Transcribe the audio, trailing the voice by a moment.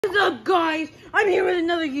What's up, guys? I'm here with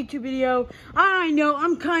another YouTube video. I know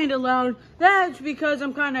I'm kind of loud. That's because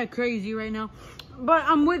I'm kind of crazy right now. But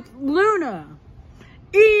I'm with Luna,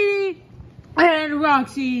 Edie, and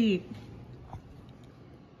Roxy.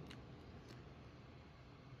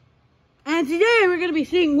 And today we're going to be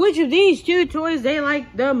seeing which of these two toys they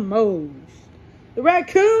like the most. The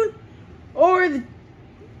raccoon or the...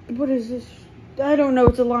 What is this? I don't know.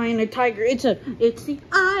 It's a lion, a tiger. It's the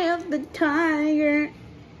eye of the tiger.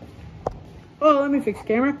 Oh, let me fix the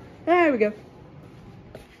camera. There we go.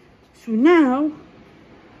 So now,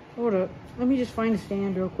 hold up. Let me just find a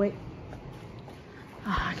stand real quick.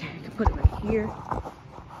 Okay, I can put it right here.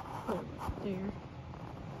 Put it right there.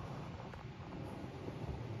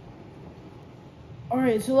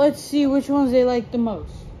 Alright, so let's see which ones they like the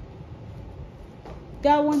most.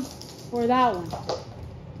 That one or that one?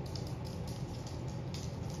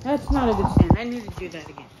 That's not a good stand. I need to do that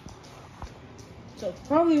again. So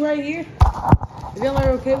probably right here. If y'all are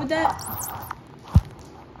okay with that.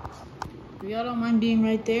 If y'all don't mind being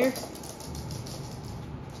right there.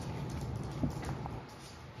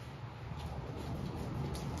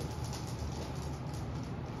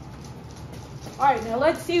 Alright, now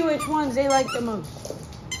let's see which ones they like the most.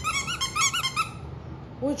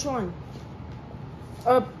 Which one?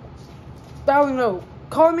 I don't know.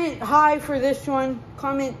 Comment hi for this one.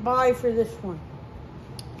 Comment bye for this one.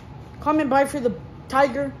 Comment bye for the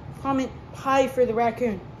tiger. Comment hi for the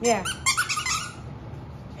raccoon. Yeah.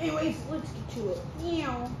 Anyways, let's get to it.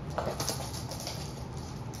 Meow.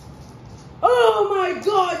 Oh my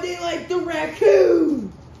god, they like the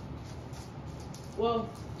raccoon! Well,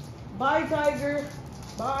 bye tiger.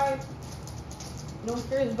 Bye. No one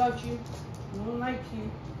cares about you. No one likes you.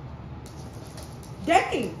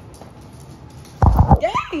 Dang!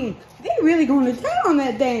 Dang! They really going to town on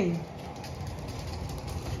that thing.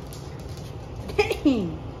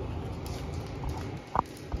 Dang!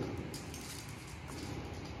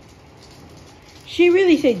 She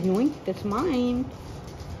really said, yoink, that's mine.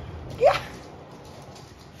 Yeah.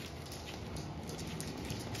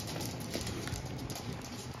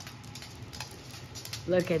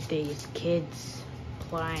 Look at these kids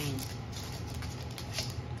playing.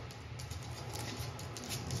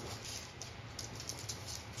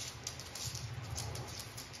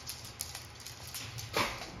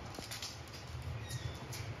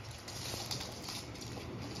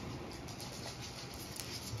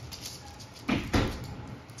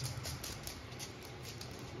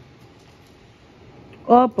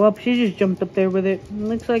 Up, she just jumped up there with it.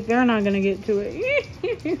 Looks like they're not gonna get to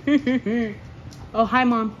it. Oh, hi,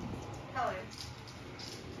 Mom. Hello.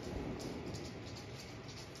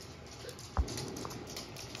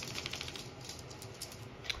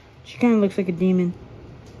 She kind of looks like a demon.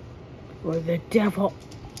 Or the devil.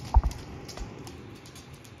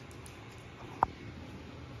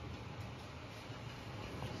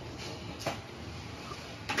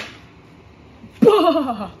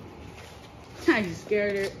 I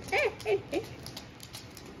scared her.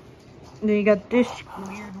 Then you got this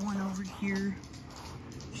weird one over here.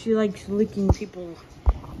 She likes licking people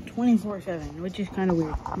 24/7, which is kind of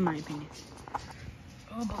weird, in my opinion.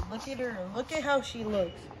 Oh, but look at her. Look at how she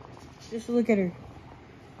looks. Just look at her.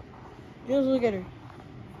 Just look at her.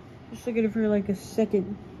 Just look at her for like a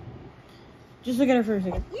second. Just look at her for a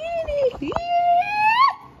second.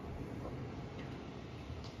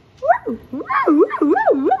 Woo, woo, woo, woo,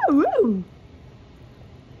 woo, woo.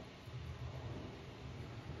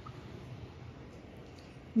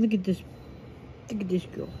 Look at this. Look at this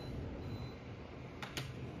girl.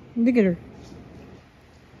 Look at her.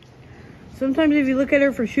 Sometimes if you look at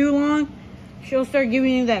her for too long, she'll start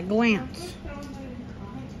giving you that glance.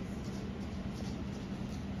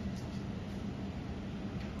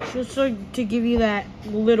 She'll start to give you that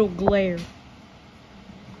little glare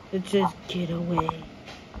that says, get away.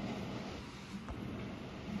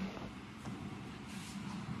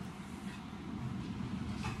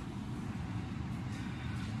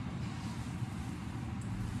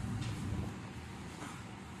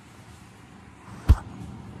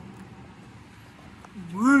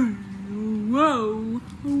 Whoa, whoa,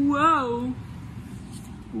 whoa,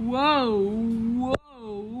 whoa,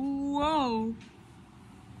 whoa,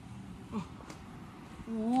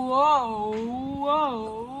 whoa, whoa,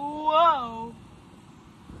 whoa.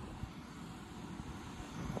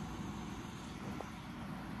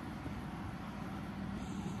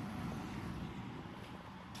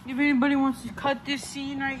 If anybody wants to cut this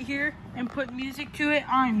scene right here and put music to it,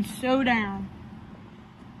 I'm so down.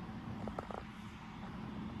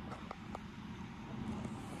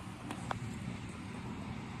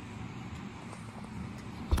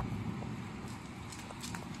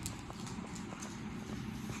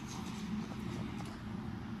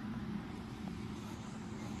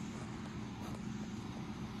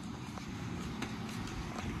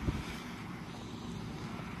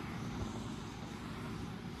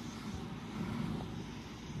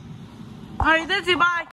 Alright, that's it. Bye.